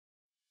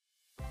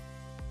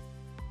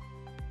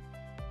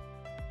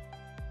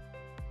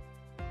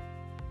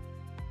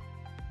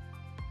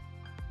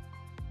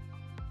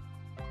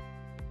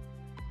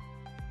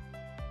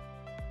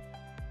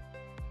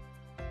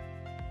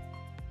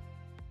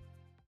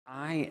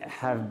I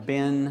have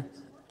been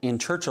in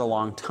church a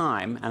long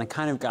time, and I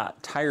kind of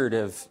got tired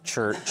of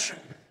church,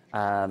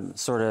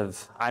 sort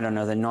of, I don't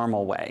know, the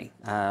normal way.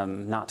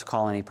 Not to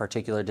call any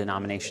particular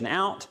denomination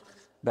out,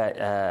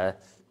 but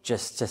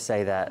just to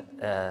say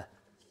that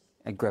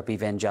I grew up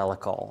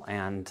evangelical,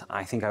 and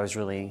I think I was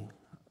really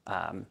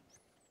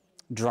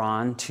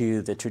drawn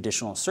to the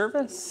traditional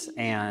service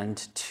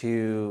and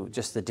to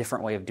just the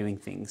different way of doing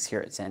things here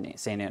at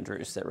St.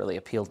 Andrew's that really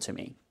appealed to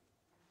me.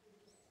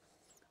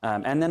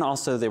 And then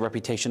also the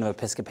reputation of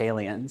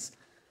Episcopalians,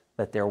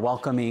 that they're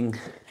welcoming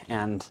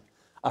and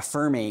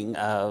affirming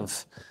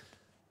of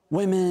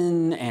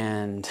women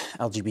and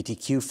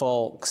LGBTQ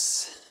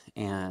folks,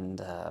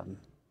 and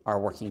are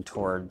working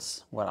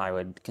towards what I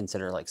would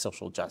consider like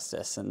social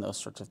justice, and those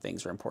sorts of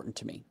things are important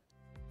to me.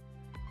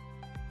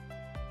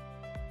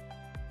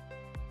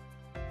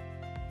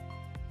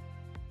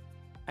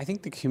 I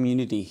think the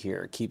community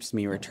here keeps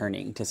me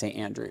returning to St.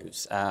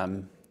 Andrew's.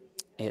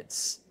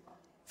 It's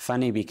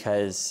funny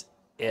because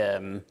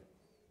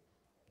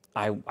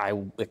I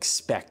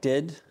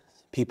expected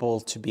people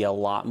to be a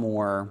lot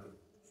more,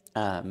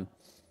 I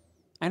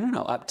don't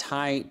know,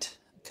 uptight,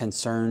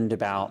 concerned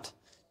about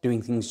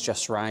doing things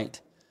just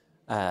right.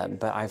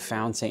 But I've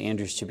found St.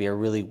 Andrew's to be a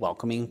really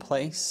welcoming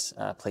place,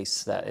 a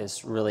place that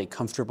is really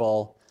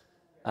comfortable,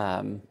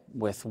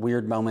 with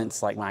weird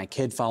moments like my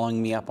kid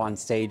following me up on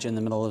stage in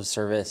the middle of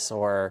service,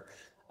 or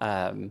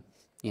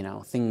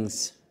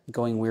things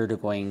going weird or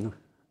going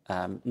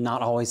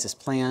not always as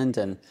planned.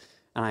 And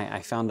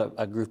I found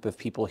a group of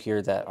people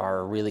here that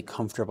are really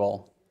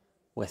comfortable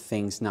with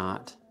things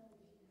not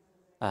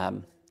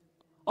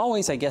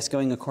always, I guess,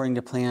 going according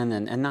to plan.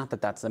 And not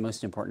that that's the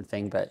most important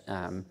thing, but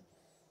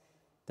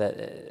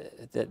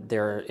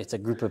that it's a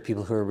group of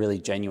people who are really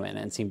genuine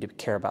and seem to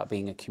care about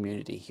being a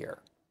community here.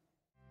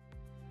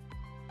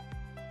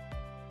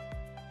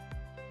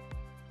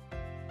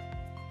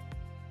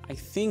 I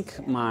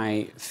think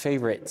my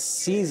favorite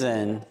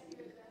season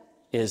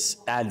is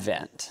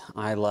Advent.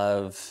 I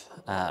love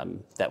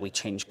that we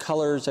change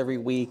colors every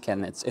week,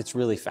 and it's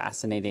really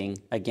fascinating.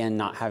 Again,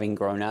 not having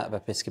grown up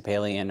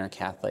Episcopalian or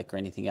Catholic or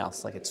anything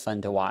else, like it's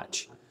fun to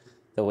watch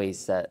the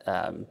ways that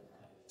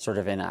sort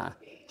of in a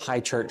high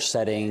church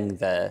setting,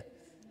 the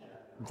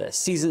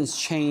seasons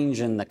change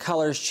and the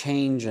colors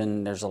change,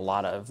 and there's a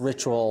lot of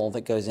ritual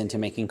that goes into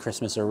making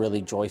Christmas a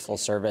really joyful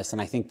service.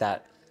 And I think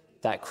that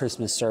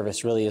Christmas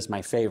service really is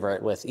my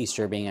favorite, with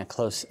Easter being a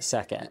close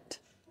second.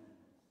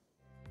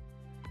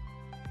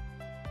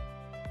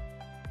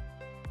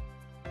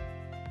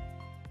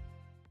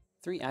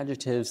 Three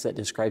adjectives that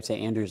describe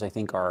St. Andrew's, I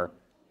think, are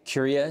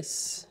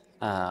curious,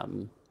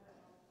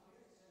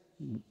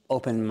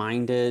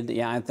 open-minded.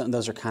 Yeah,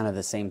 those are kind of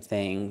the same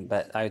thing,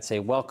 but I would say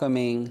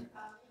welcoming,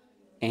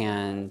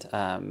 and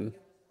I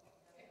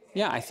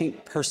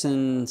think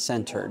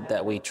person-centered,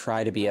 that we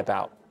try to be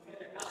about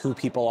who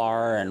people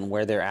are and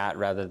where they're at,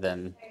 rather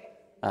than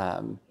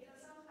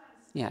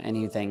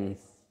anything.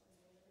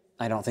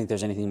 I don't think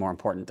there's anything more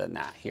important than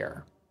that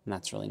here, and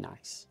that's really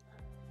nice.